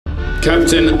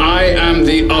Captain, I am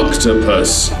the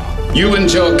Octopus. You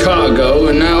and your cargo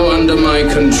are now under my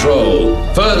control.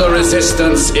 Further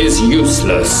resistance is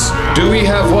useless. Do we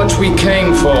have what we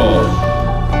came for?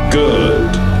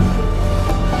 Good.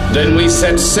 Then we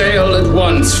set sail at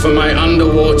once for my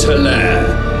underwater lair.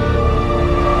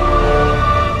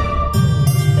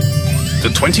 The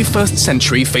 21st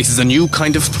century faces a new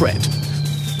kind of threat.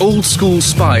 Old-school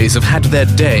spies have had their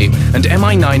day, and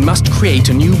MI9 must create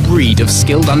a new breed of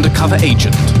skilled undercover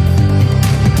agent.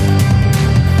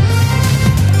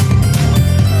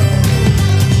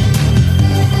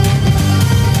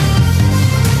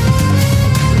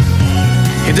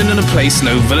 Hidden in a place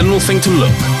no villain will think to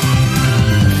look.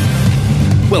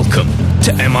 Welcome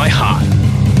to m.i.high.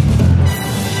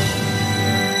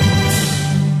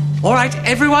 All right,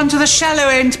 everyone to the shallow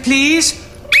end, please.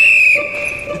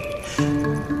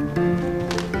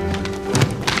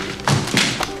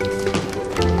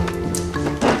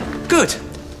 Good.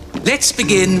 Let's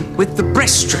begin with the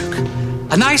breaststroke.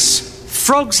 A nice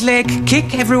frog's leg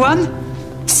kick, everyone.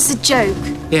 This is a joke.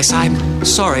 Yes, I'm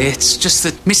sorry. It's just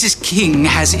that Mrs. King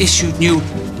has issued new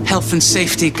health and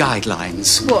safety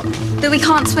guidelines. What? That we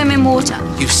can't swim in water?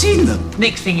 You've seen them.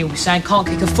 Next thing you'll be saying can't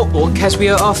kick a football in case we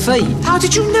hurt our feet. How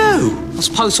did you know? I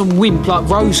suppose some wimp like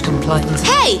Rose complained.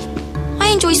 Hey! I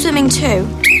enjoy swimming too.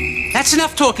 That's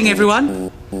enough talking,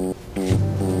 everyone.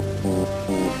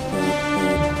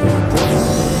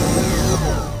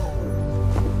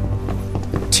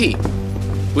 Team,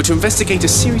 we're to investigate a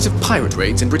series of pirate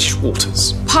raids in British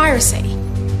waters. Piracy?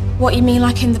 What, you mean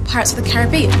like in the Pirates of the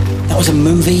Caribbean? That was a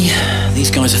movie.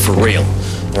 These guys are for real.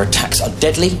 Their attacks are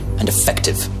deadly and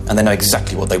effective, and they know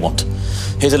exactly what they want.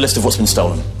 Here's a list of what's been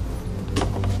stolen.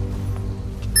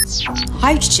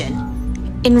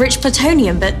 Hydrogen? Enriched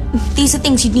plutonium, but these are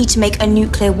things you'd need to make a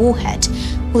nuclear warhead.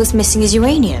 All that's missing is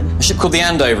uranium. A ship called the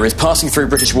Andover is passing through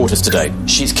British waters today.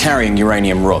 She's carrying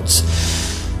uranium rods.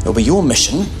 It'll be your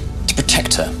mission to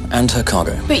protect her and her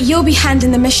cargo. But you'll be handing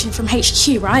the mission from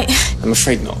HQ, right? I'm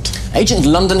afraid not. Agent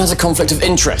London has a conflict of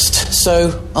interest,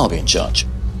 so I'll be in charge.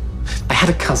 I had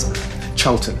a cousin,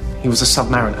 Charlton. He was a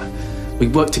submariner. We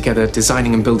worked together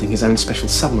designing and building his own special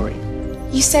submarine.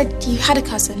 You said you had a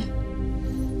cousin.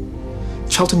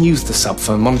 Charlton used the sub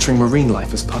for monitoring marine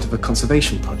life as part of a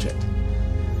conservation project.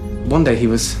 One day he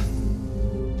was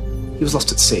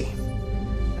lost at sea,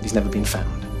 and he's never been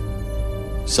found.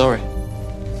 Sorry.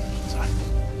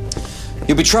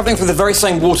 You'll be travelling through the very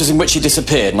same waters in which he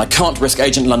disappeared, and I can't risk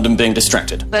Agent London being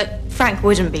distracted. But Frank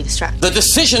wouldn't be distracted. The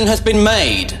decision has been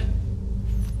made.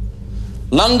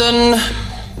 London.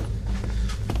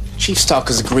 Chief Stark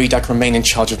has agreed I can remain in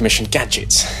charge of mission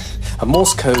gadgets. A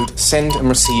Morse code send and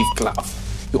receive glove.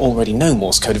 You already know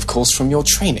Morse code, of course, from your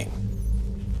training.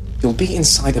 You'll be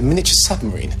inside a miniature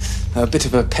submarine, a bit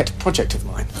of a pet project of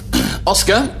mine.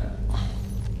 Oscar,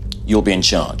 you'll be in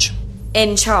charge.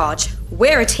 In charge?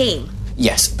 We're a team.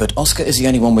 Yes, but Oscar is the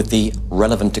only one with the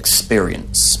relevant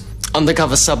experience.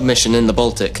 Undercover submission in the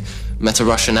Baltic. Met a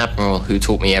Russian admiral who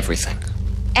taught me everything.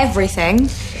 Everything?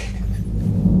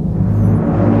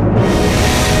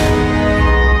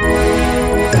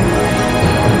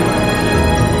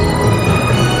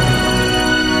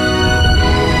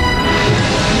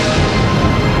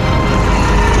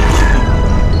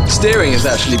 Steering is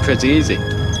actually pretty easy.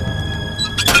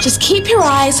 Just keep your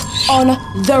eyes on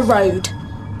the road.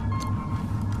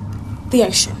 The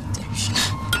ocean.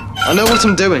 I know what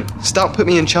I'm doing. Stark put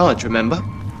me in charge, remember?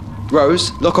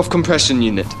 Rose, lock off compression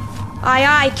unit. Aye,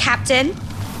 aye, Captain.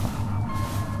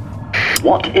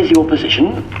 What is your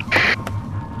position?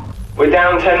 We're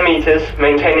down 10 meters,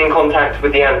 maintaining contact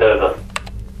with the Andover.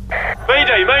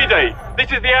 Mayday, mayday!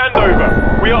 This is the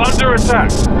Andover. We are under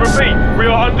attack. Repeat, we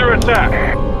are under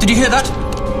attack. Did you hear that?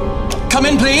 Come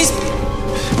in, please.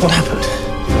 What happened?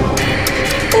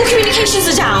 All communications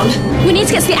are down. We need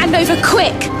to get to the Andover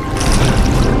quick.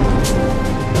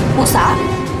 What's that?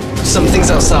 Something's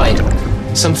outside.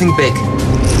 Something big.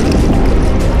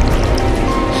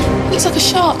 Looks like a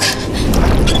shark.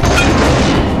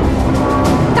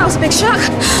 That was a big shark.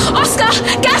 Oscar,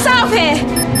 get us out of here!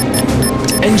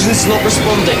 Engine's not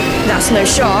responding. That's no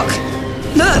shark.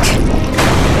 Look!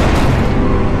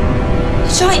 A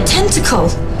giant tentacle.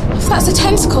 If that's a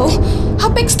tentacle, how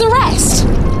big's the rest?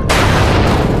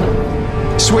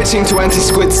 Switching to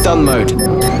anti-squid stun mode.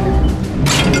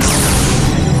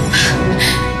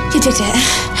 You did it.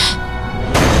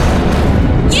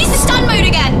 Use the stun mode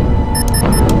again!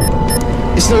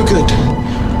 It's no good.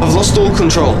 I've lost all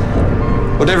control.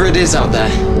 Whatever it is out there,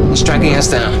 it's dragging us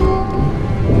down.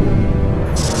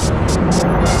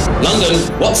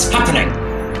 London, what's happening?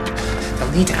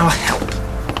 They'll need our help.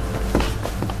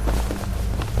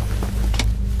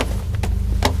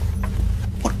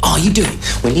 you doing?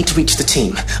 We need to reach the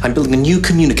team. I'm building a new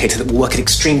communicator that will work at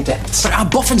extreme depths. But our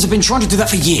boffins have been trying to do that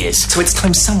for years. So it's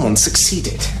time someone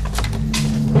succeeded.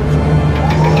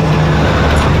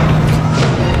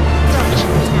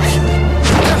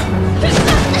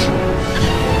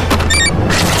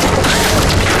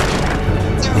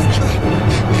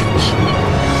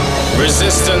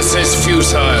 Resistance is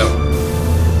futile.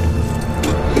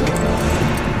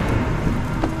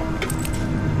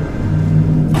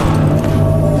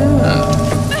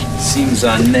 Seems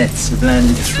our nets have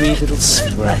landed 3 little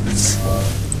sprats.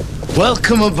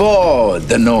 Welcome aboard,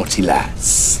 the naughty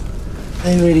lads.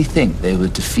 They really think they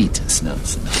would defeat us,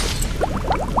 Nelson.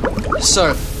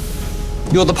 So,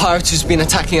 you're the pirate who's been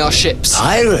attacking our ships?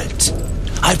 Pirate?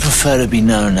 I prefer to be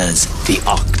known as the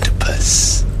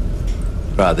Octopus.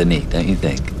 Rather neat, don't you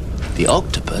think? The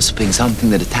octopus being something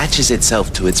that attaches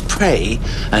itself to its prey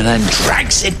and then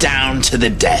drags it down to the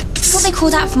depths. What they call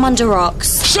that from under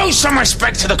rocks. Show some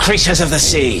respect to the creatures of the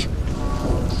sea.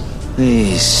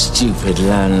 These stupid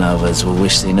landlubbers will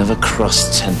wish they never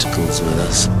crossed tentacles with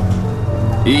us.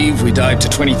 Eve, we dive to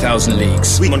 20,000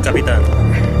 leagues. Oui, mon capitaine.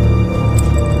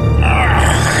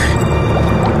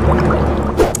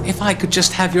 If I could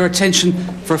just have your attention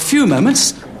for a few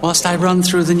moments whilst I run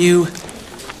through the new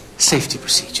safety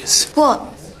procedures. What?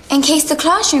 In case the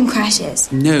classroom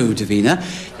crashes? No, Davina.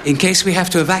 In case we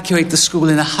have to evacuate the school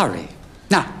in a hurry.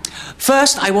 Now,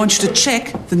 first I want you to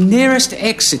check the nearest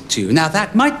exit to you. Now,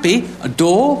 that might be a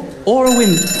door or a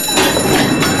window.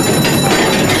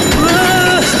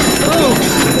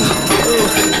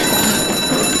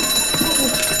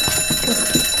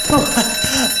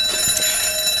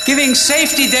 Giving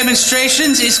safety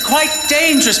demonstrations is quite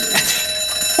dangerous.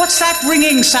 What's that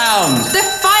ringing sound? The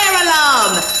fire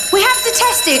alarm! We have to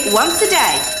test it once a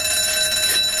day.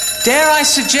 Dare I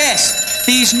suggest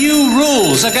these new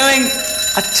rules are going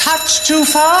a touch too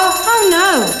far? Oh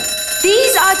no.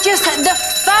 These are just the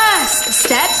first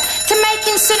steps to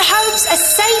making St. Hope's a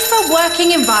safer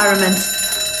working environment.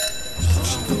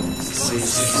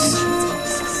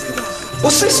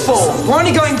 What's this for? We're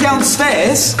only going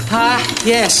downstairs.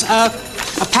 Yes.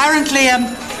 Apparently,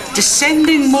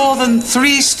 descending more than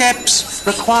 3 steps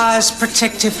requires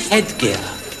protective headgear.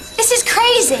 This is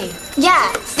crazy. Yeah,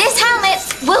 this helmet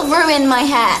will ruin my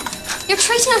hair. You're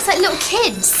treating us like little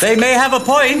kids. They may have a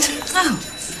point. Oh,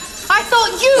 I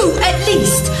thought you, at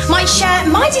least, might share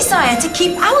my desire to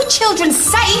keep our children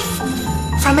safe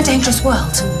from a dangerous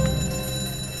world.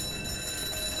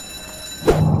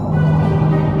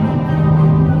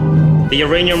 The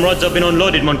uranium rods have been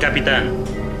unloaded, mon capitaine.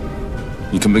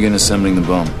 You can begin assembling the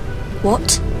bomb.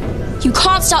 What? You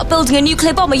can't start building a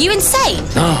nuclear bomb. Are you insane?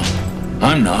 No,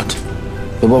 I'm not.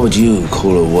 But what would you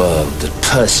call a world that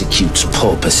persecutes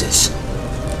porpoises,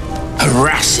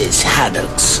 harasses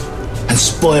haddocks, and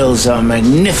spoils our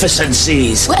magnificent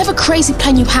seas? Whatever crazy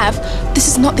plan you have, this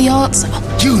is not the answer.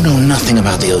 You know nothing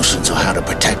about the oceans or how to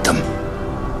protect them.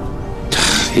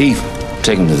 Eve,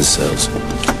 take them to the cells.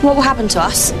 What will happen to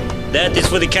us? That is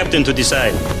for the captain to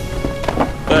decide.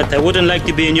 But I wouldn't like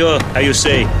to be in your, how you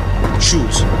say,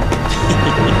 shoes.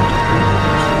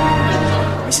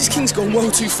 Mrs. King's gone well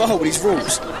too far with his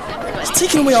rules. He's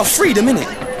taking away our freedom, innit?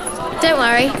 Don't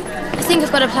worry. I think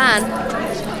I've got a plan.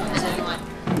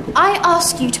 I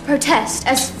ask you to protest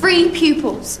as free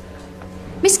pupils.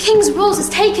 Miss King's rules has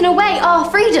taken away our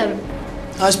freedom.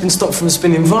 I've been stopped from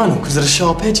spinning vinyl because of the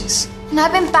sharp edges. And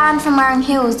I've been banned from wearing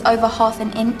heels over half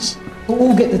an inch. We'll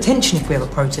all get detention if we have a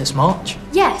protest march.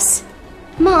 Yes.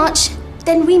 March,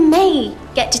 then we may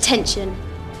get detention.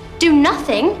 Do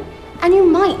nothing, and you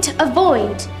might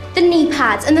avoid the knee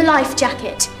pads and the life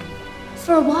jacket.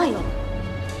 For a while.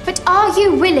 But are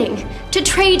you willing to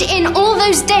trade in all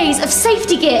those days of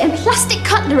safety gear and plastic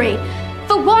cutlery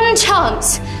for one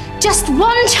chance, just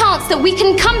one chance that we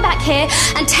can come back here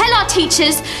and tell our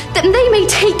teachers that they may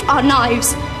take our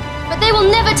knives, but they will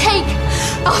never take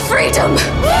our freedom?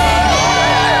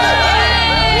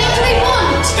 What do we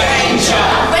want? Danger!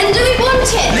 When do we want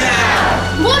it?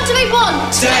 Now! What do we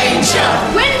want? Danger!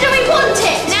 When do we want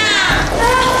it? Now!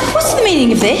 What's the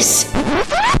meaning of this?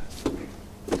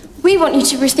 We want you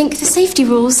to rethink the safety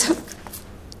rules.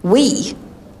 We?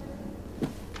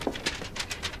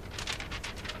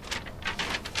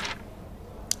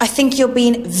 I think you're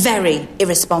being very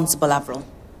irresponsible, Avril.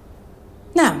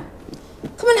 Now,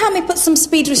 come and help me put some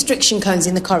speed restriction cones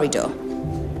in the corridor.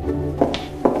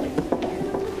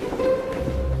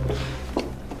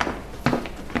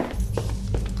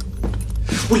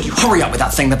 Will you hurry up with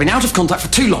that thing? They've been out of contact for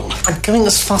too long. I'm going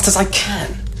as fast as I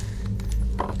can.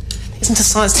 Isn't a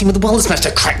science team with the world's match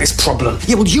to crack this problem?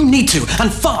 Yeah, well, you need to,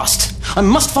 and fast. I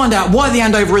must find out why the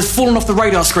Andover has fallen off the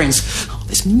radar screens. Oh,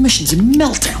 this mission's in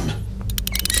meltdown.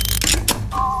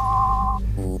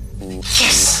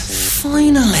 Yes,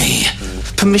 finally.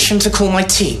 Permission to call my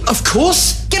team? Of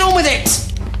course. Get on with it.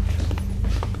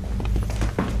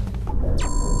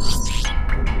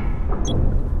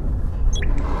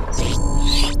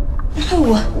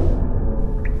 Oh.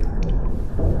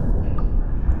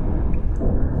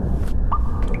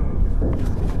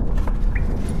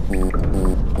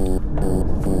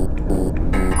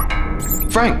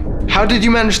 Frank, how did you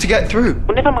manage to get through?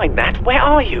 Well, never mind that. Where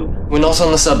are you? We're not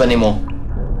on the sub anymore.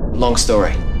 Long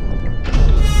story.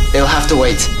 It'll have to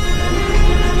wait.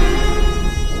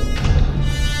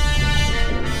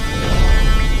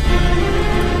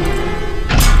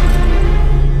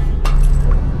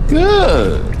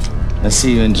 Good. I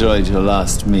see you enjoyed your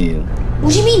last meal.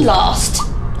 What do you mean last?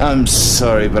 I'm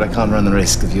sorry, but I can't run the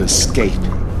risk of you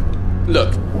escaping.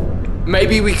 Look,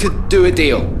 maybe we could do a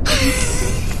deal.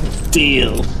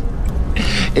 Deal?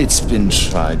 It's been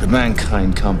tried, but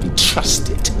mankind can't be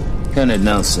trusted. Colonel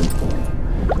Nelson.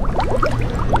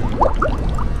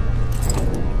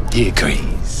 He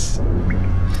agrees.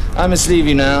 I must leave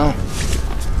you now.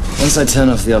 Once I turn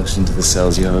off the oxygen to the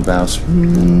cells, you have about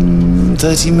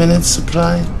 30 minutes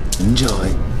supply. Enjoy.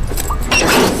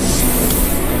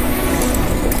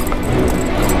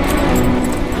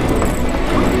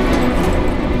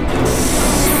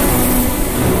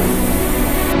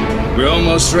 We're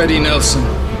almost ready, Nelson.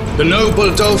 The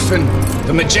noble dolphin,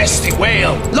 the majestic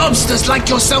whale, lobsters like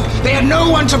yourself, they had no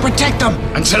one to protect them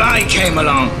until I came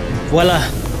along. Voila.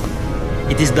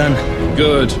 It is done.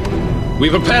 Good. We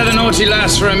prepare the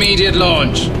Nautilus for immediate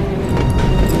launch.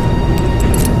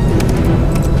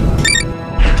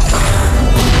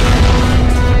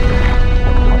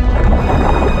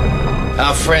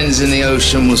 Our friends in the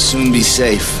ocean will soon be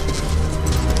safe,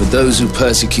 but those who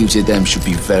persecuted them should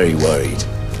be very worried.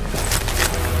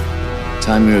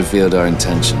 Time we revealed our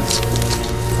intentions.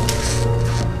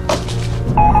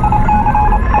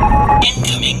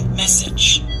 Incoming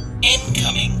message.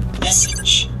 Incoming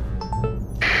message.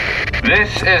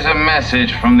 This is a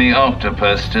message from the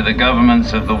Octopus to the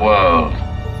governments of the world.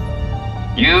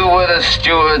 You were the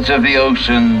stewards of the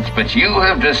oceans, but you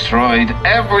have destroyed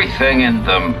everything in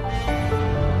them.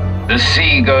 The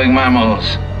sea-going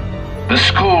mammals, the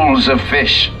schools of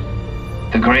fish,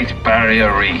 the Great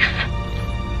Barrier Reef.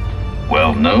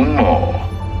 Well, no more.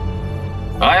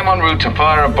 I am en route to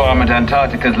fire a bomb at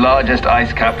Antarctica's largest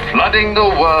ice cap, flooding the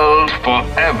world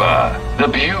forever. The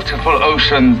beautiful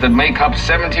oceans that make up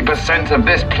 70% of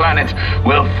this planet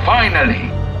will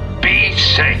finally be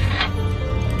safe.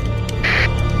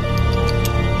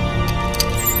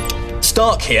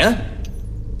 Stark here.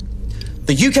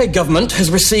 The UK government has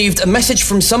received a message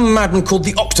from some madman called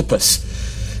the Octopus.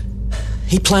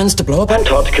 He plans to blow up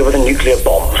Antarctica with a nuclear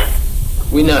bomb.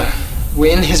 We know.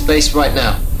 We're in his base right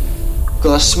now.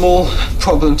 Got a small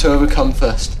problem to overcome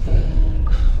first.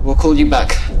 We'll call you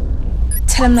back.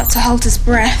 Tell him not to hold his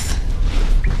breath.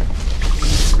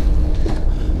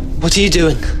 What are you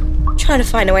doing? Trying to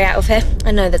find a way out of here.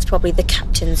 I know that's probably the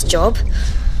captain's job.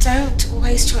 Don't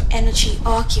waste your energy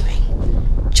arguing.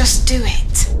 Just do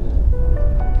it.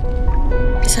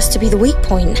 This has to be the weak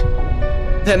point.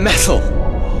 They're metal.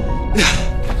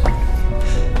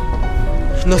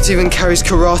 Not even Carrie's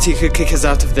karate could kick us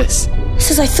out of this. Just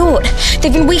as I thought.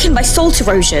 They've been weakened by salt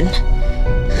erosion.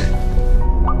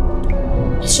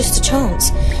 It's just a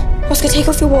chance. Oscar, take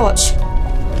off your watch.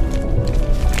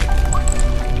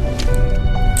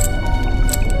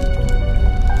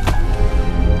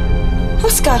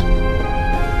 Oscar!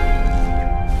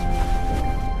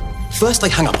 First they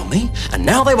hung up on me, and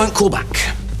now they won't call back.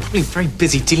 Probably very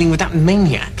busy dealing with that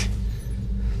maniac.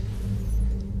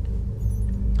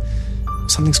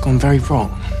 Something's gone very wrong.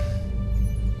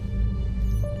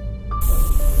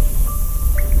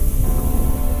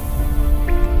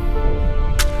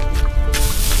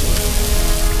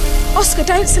 Oscar,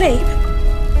 don't sleep.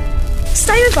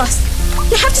 Stay with us.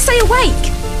 You have to stay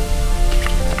awake.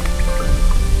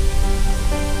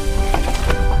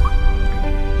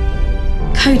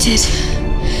 Coated.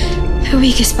 The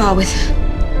weakest bar with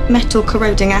metal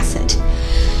corroding acid.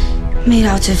 Made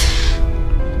out of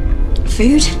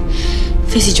food,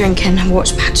 fizzy drink and a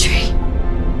watch battery.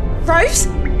 Rose?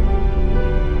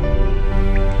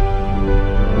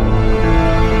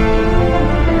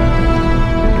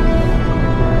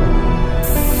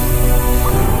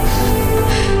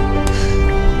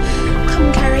 Come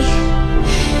on, Carrie.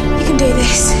 You can do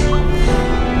this.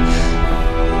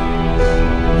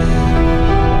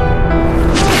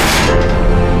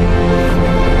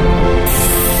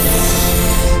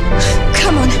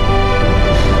 Come on.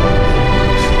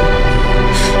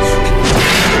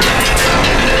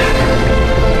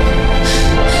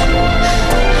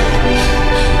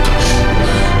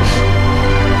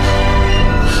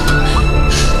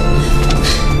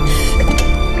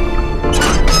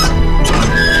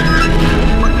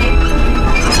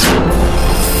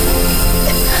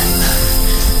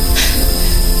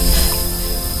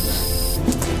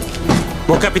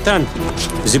 Mon Capitan,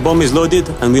 the bomb is loaded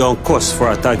and we are on course for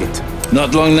our target.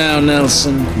 Not long now,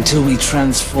 Nelson, until we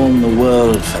transform the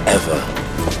world forever.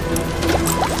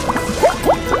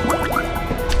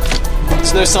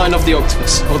 There's no sign of the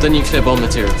Octopus or the nuclear bomb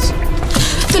materials.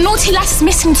 The naughty lass is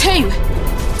missing too.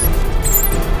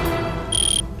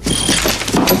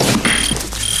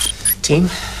 Team,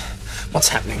 what's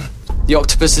happening? The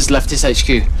Octopus has left its HQ.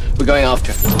 We're going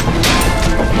after it.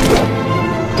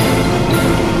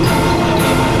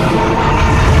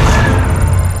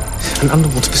 An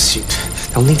underwater pursuit.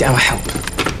 They'll need our help.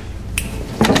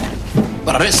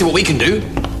 But I don't see what we can do.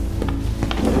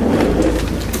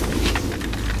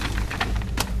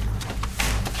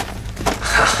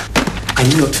 I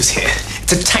knew it was here.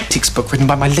 It's a tactics book written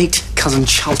by my late cousin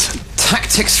Charlton.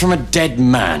 Tactics from a dead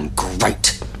man.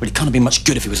 Great. But he can't be much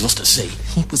good if he was lost at sea.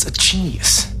 He was a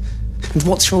genius. And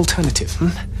what's your alternative,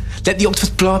 Let the Octopus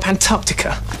blow up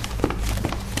Antarctica.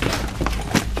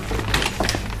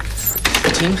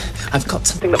 Team, I've got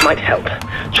something that might help.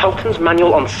 Charlton's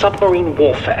Manual on Submarine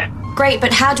Warfare. Great,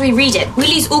 but how do we read it? We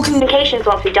lose all communications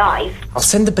once we dive. I'll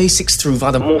send the basics through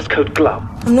via the Morse code glove.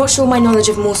 I'm not sure my knowledge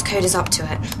of Morse code is up to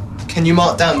it. Can you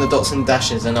mark down the dots and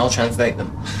dashes and I'll translate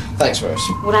them? Thanks, Rose.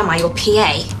 What am I, your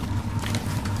PA?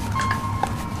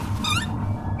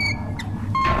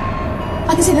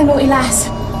 I can see the naughty lass.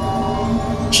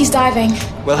 She's diving.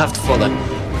 We'll have to follow.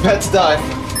 Prepare to dive.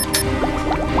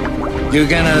 You're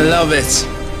gonna love it.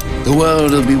 The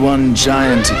world will be one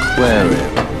giant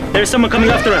aquarium. There's someone coming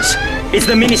after us. It's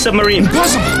the mini-submarine.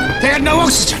 Impossible! They had no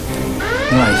oxygen!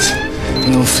 Right.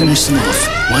 We'll finish them off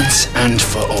once and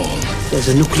for all. There's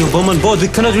a nuclear bomb on board. We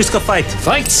cannot risk a fight.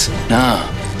 Fight? No.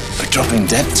 We're dropping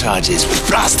depth charges. We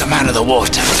blast them out of the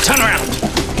water. Turn around!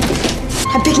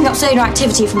 I'm picking up sonar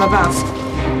activity from above.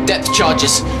 Depth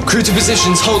charges. Crew to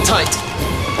positions. Hold tight.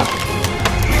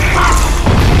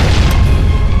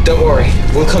 Don't worry.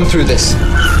 We'll come through this.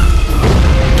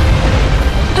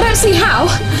 I don't see how.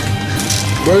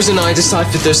 Rose and I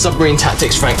deciphered those submarine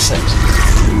tactics Frank said.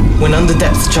 When under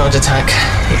depth charge attack,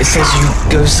 it says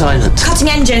you go silent. Cutting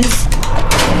engines.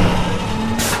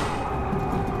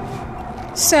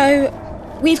 So,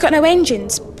 we've got no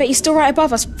engines, but you're still right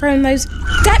above us throwing those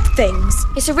depth things.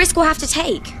 It's a risk we'll have to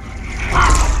take.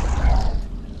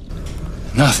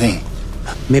 Nothing.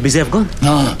 Maybe they've gone?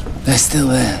 No, they're still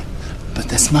there. But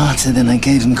they're smarter than I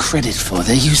gave them credit for.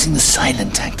 They're using the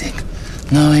silent tactic.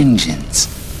 No engines,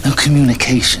 no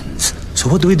communications. So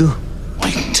what do we do?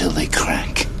 Wait until they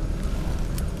crack.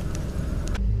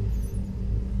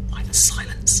 Why the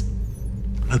silence?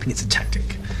 I'm hoping it's a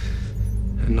tactic.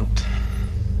 And not.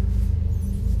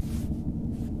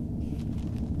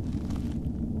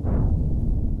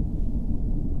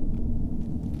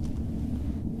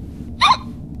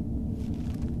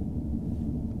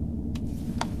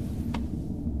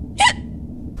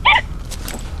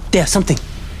 There's something.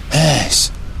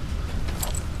 Yes.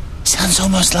 Sounds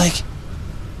almost like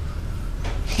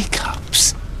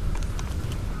hiccups.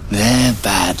 They're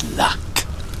bad luck.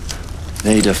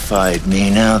 They defied me,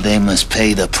 now they must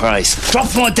pay the price.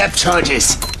 Drop more depth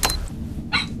charges!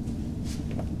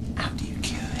 How do you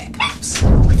cure hiccups?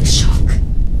 With a shock.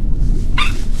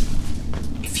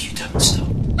 If you don't stop.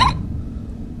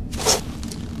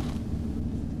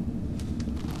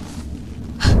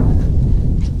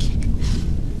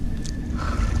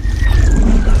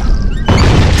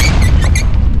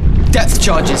 Depth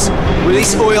charges.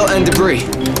 Release oil and debris.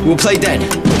 We'll play dead.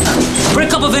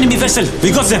 Break up of enemy vessel.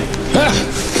 We got them.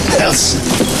 Nelson,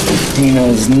 he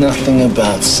knows nothing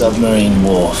about submarine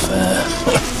warfare.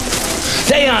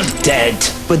 They aren't dead.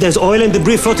 But there's oil and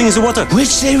debris floating in the water.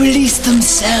 Which they released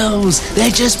themselves. They're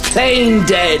just plain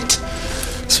dead.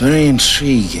 It's very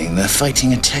intriguing. They're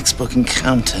fighting a textbook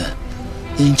encounter.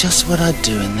 Doing just what I'd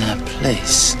do in their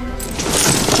place.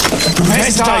 Prepare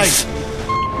to dive!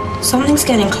 Something's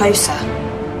getting closer.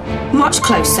 Much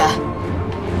closer.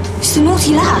 It's the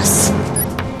naughty lass.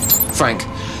 Frank,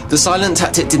 the silent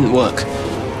tactic didn't work.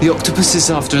 The Octopus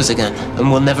is after us again, and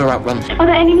we'll never outrun. Are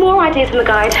there any more ideas in the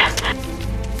guide?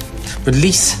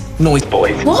 Release noise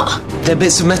boys. What? They're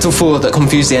bits of metal foil that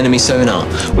confuse the enemy sonar.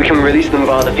 We can release them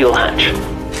via the fuel hatch.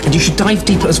 And you should dive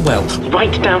deeper as well.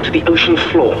 Right down to the ocean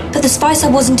floor. But the spy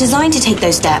sub wasn't designed to take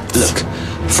those depths. Look,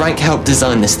 Frank helped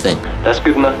design this thing. That's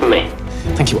good enough for me.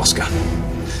 Thank you, Oscar.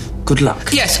 Good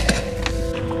luck. Yes!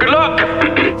 Good luck!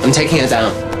 I'm taking her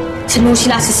down. The naughty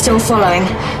lass is still following.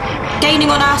 Gaining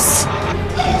on us.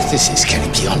 This is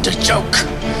getting beyond a joke.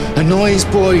 A noise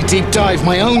buoy deep dive,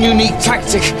 my own unique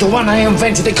tactic. The one I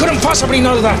invented. They couldn't possibly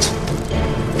know that.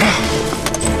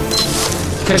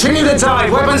 Continue the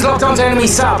dive. Weapons locked onto enemy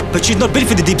sub. But she's not built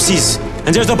for the deep seas.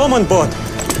 And there's a bomb on board.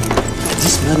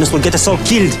 This madness will get us all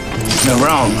killed. You're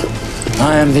wrong.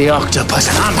 I am the Octopus,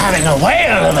 and I'm having a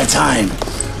whale of a time.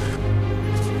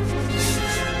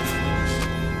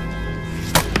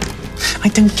 I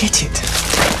don't get it.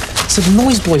 So the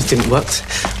noise boys didn't work.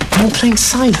 They're all playing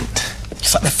silent.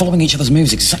 It's like they're following each other's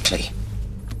moves exactly.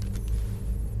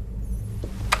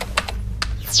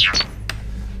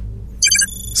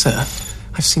 Sir,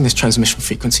 I've seen this transmission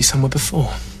frequency somewhere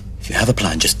before. If you have a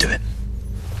plan, just do it.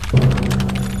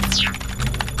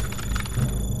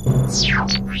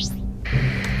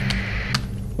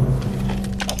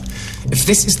 If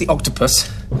this is the Octopus,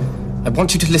 I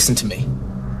want you to listen to me.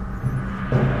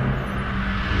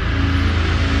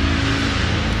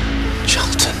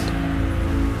 Charlton.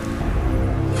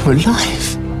 You're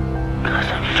alive.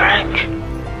 Cousin Frank.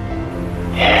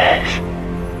 Yes.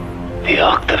 The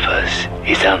Octopus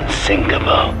is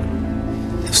unsinkable.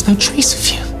 There's no trace of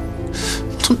you.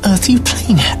 What on earth are you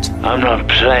playing at? I'm not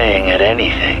playing at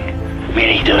anything.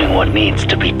 Merely doing what needs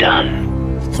to be done.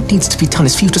 What needs to be done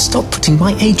is for you to stop putting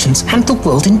my agents and the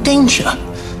world in danger. You're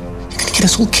going to get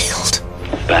us all killed.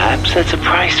 Perhaps that's a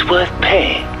price worth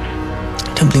paying.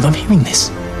 I don't believe I'm hearing this.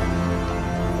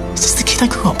 Is this the kid I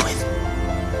grew up with?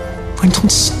 Went on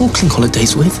snorkeling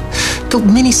holidays with? Built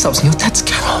mini-subs in your dad's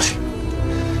garage?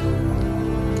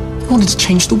 I wanted to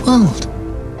change the world.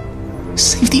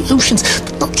 Save the oceans,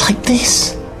 but not like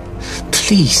this.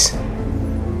 Please,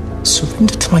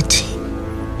 surrender to my team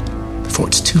before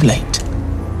it's too late.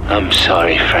 I'm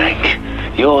sorry, Frank.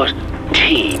 Your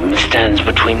team stands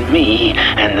between me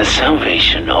and the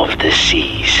salvation of the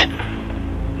seas.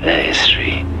 Their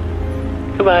history.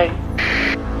 Goodbye.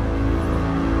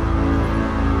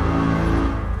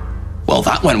 Well,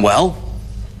 that went well.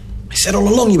 I said all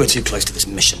along you were too close to this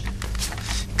mission.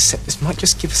 Except this might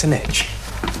just give us an edge.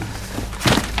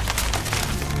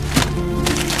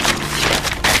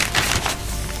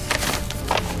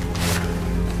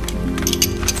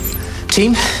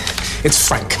 Team, it's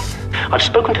Frank. I've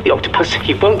spoken to the Octopus.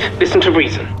 He won't listen to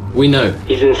reason. We know.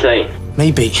 He's insane.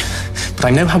 Maybe, but I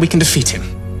know how we can defeat him.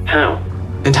 How?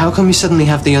 And how come you suddenly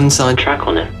have the unsigned Track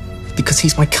on him. Because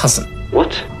he's my cousin.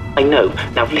 What? I know.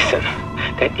 Now listen.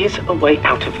 There is a way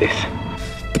out of this.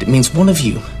 But it means one of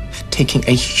you taking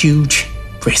a huge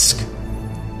risk.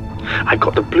 I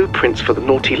got the blueprints for the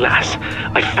naughty lass.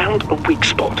 I found a weak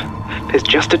spot. There's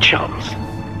just a chance.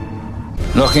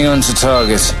 Locking onto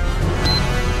target.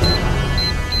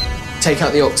 Take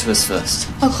out the Octopus first.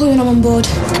 I'll call you when I'm on board.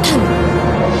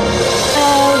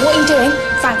 What are you doing?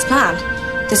 Frank's plan.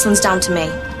 This one's down to me.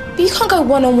 But you can't go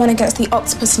one-on-one against the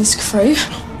Octopus and his crew.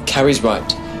 Carrie's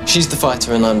right. She's the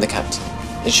fighter and I'm the captain.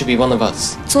 It should be one of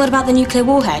us. So what about the nuclear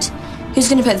warhead? Who's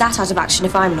going to put that out of action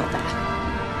if I'm not there?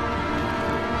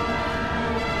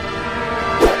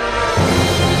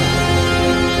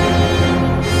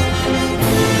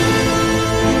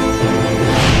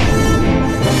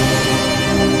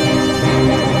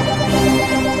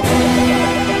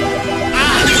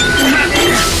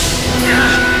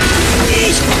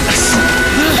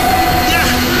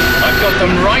 Got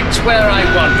them right where I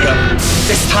want them.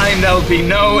 This time there'll be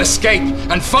no escape,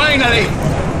 and finally,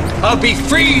 I'll be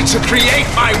free to create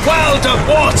my world of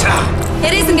water!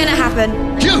 It isn't gonna happen.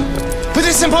 You! But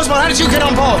this is impossible. How did you get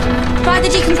on board? By the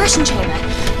decompression chamber.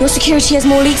 Your security has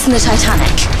more leaks than the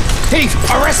Titanic. Thief!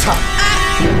 Arrest her!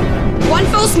 One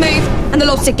false move, and the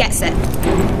lobster gets it.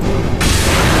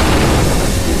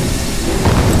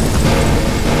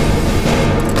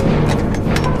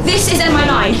 This is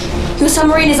m.i.high. Your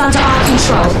submarine is under our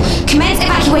control. Commence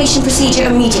evacuation procedure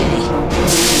immediately.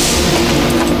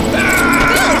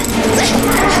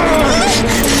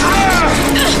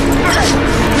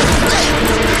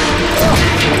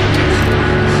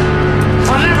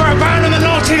 I'll never abandon the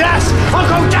naughty lass! I'll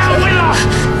go down with her!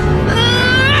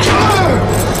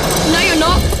 No, you're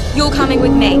not. You're coming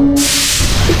with me.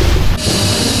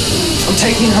 I'm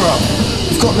taking her up.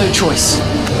 We've got no choice.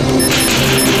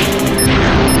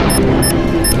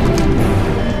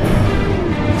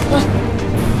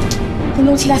 The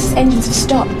naughty lass's engines have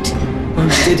stopped.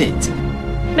 Who did it?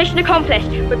 Mission accomplished.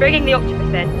 We're bringing the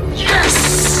Octopus in.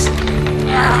 Yes!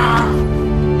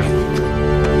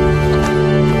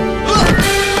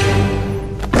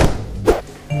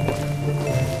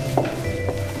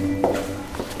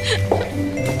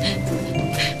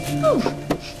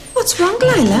 What's wrong,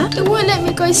 Lila? It won't let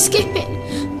me go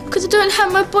skipping because I don't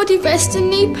have my body vest and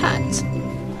knee pads.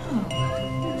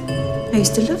 I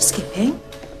used to love skipping.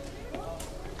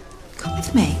 Come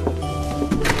with me.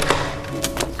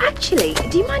 Actually,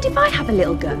 do you mind if I have a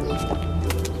little go?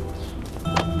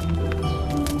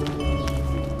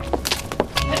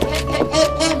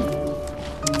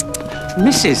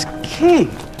 Mrs. King,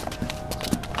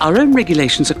 our own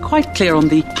regulations are quite clear on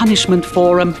the punishment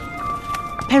for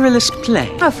perilous play.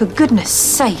 Oh, for goodness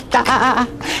sake.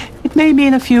 It may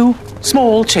mean a few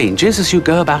small changes as you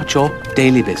go about your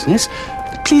daily business.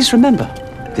 But please remember,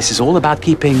 this is all about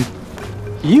keeping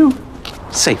you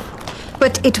safe.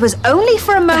 But it was only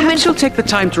for a moment. Perhaps you'll take the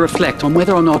time to reflect on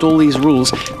whether or not all these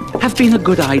rules have been a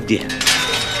good idea.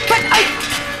 But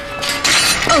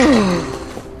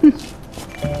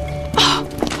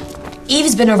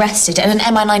Eve's been arrested and an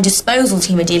m.i.high disposal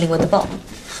team are dealing with the bomb.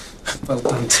 Well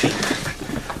done, team.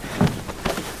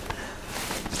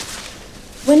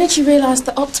 When did you realise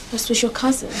that Octopus was your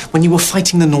cousin? When you were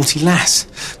fighting the naughty lass.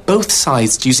 Both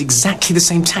sides used exactly the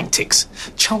same tactics.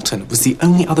 Charlton was the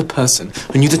only other person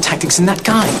who knew the tactics in that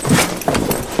guy.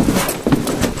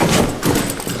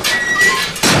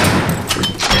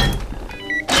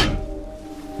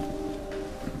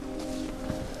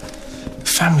 The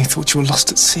family thought you were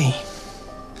lost at sea.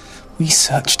 We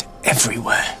searched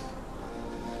everywhere.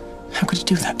 How could you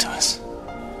do that to us?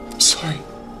 Sorry.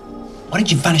 Why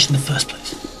did you vanish in the first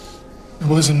place? It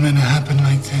wasn't meant to happen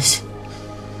like this.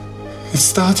 It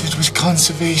started with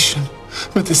conservation,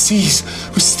 but the seas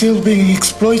were still being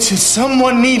exploited.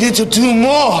 Someone needed to do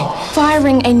more.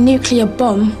 Firing a nuclear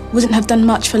bomb wouldn't have done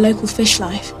much for local fish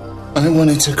life. I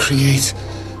wanted to create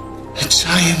a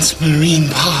giant marine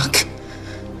park.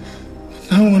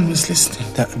 But no one was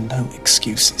listening. There are no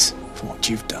excuses for what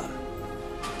you've done.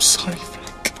 I'm sorry,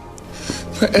 Frank,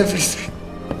 for everything.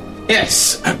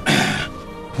 Yes.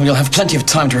 Well, you'll have plenty of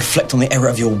time to reflect on the error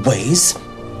of your ways.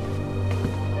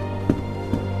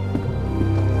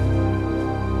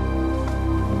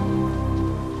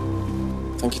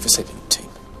 Thank you for saving the team.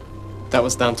 That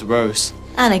was down to Rose.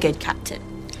 And a good captain.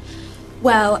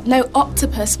 Well, no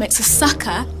octopus makes a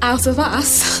sucker out of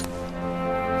us.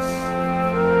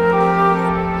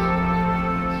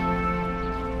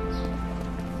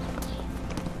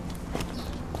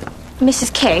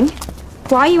 Mrs. King,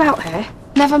 why are you out here?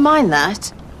 Never mind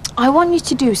that. I want you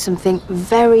to do something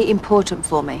very important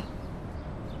for me.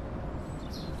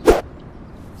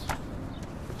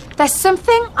 There's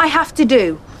something I have to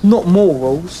do. Not more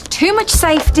rules. Too much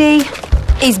safety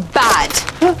is bad.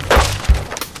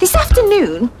 This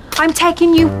afternoon, I'm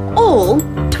taking you all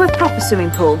to a proper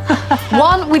swimming pool.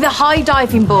 One with a high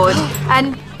diving board.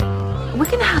 And we're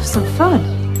going to have some fun.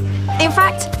 In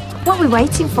fact, what are we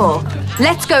waiting for?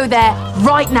 Let's go there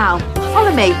right now.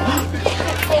 Follow me.